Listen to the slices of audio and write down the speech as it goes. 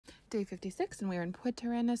day 56, and we were in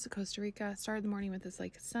Puntarenas, Costa Rica. Started the morning with this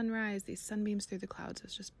like sunrise, these sunbeams through the clouds. It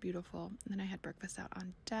was just beautiful. And then I had breakfast out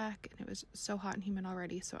on deck, and it was so hot and humid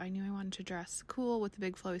already, so I knew I wanted to dress cool with a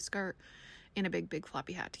big flowy skirt and a big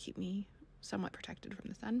floppy hat to keep me somewhat protected from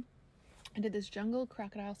the sun. I did this Jungle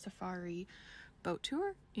Crocodile Safari boat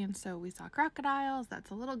tour, and so we saw crocodiles.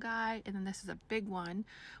 That's a little guy, and then this is a big one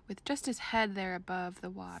with just his head there above the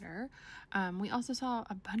water. We also saw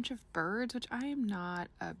a bunch of birds, which I am not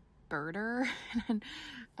a birder,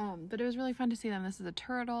 but it was really fun to see them. This is a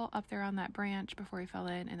turtle up there on that branch before he fell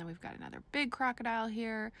in, and then we've got another big crocodile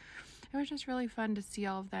here. It was just really fun to see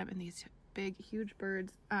all of them and these big huge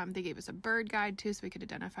birds. They gave us a bird guide too, so we could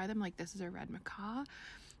identify them. Like, this is a red macaw.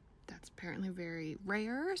 That's apparently very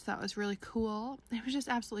rare, so that was really cool. It was just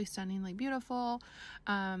absolutely stunningly beautiful.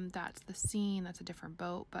 That's the scene. That's a different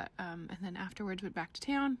boat, but and then afterwards went back to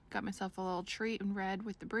town, got myself a little treat and read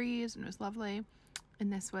with the breeze, and it was lovely.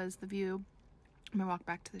 And this was the view. I'm gonna walk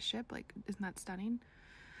back to the ship. Like, isn't that stunning?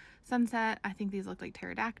 Sunset. I think these look like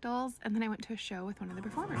pterodactyls. And then I went to a show with one of the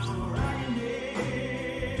performers.